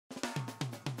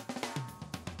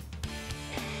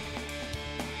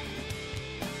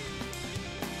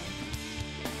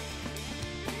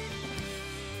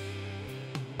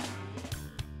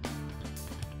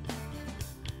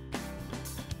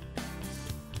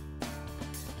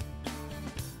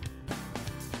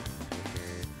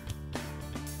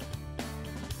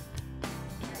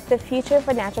The future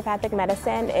for naturopathic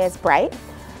medicine is bright.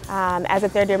 As a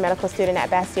third-year medical student at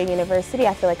Bastyr University,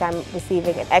 I feel like I'm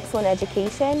receiving an excellent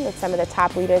education with some of the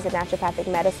top leaders in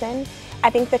naturopathic medicine. I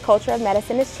think the culture of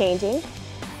medicine is changing.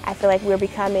 I feel like we're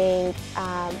becoming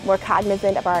more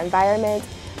cognizant of our environment,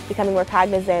 becoming more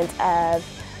cognizant of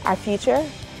our future,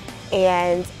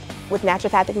 and with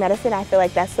naturopathic medicine, I feel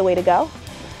like that's the way to go.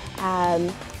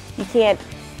 You can't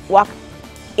walk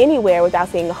anywhere without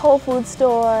seeing a Whole Foods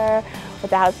store,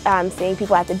 without seeing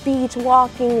people at the beach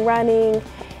walking, running,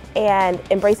 and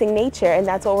embracing nature, and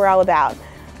that's what we're all about.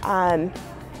 I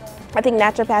think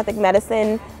naturopathic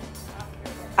medicine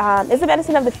is the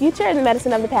medicine of the future and the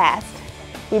medicine of the past.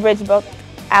 We bridge both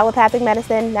allopathic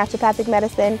medicine, naturopathic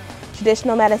medicine,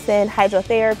 traditional medicine,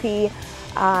 hydrotherapy,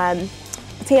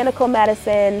 botanical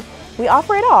medicine. We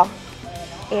offer it all,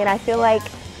 and I feel like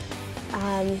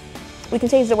we can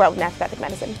change the world with naturopathic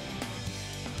medicine.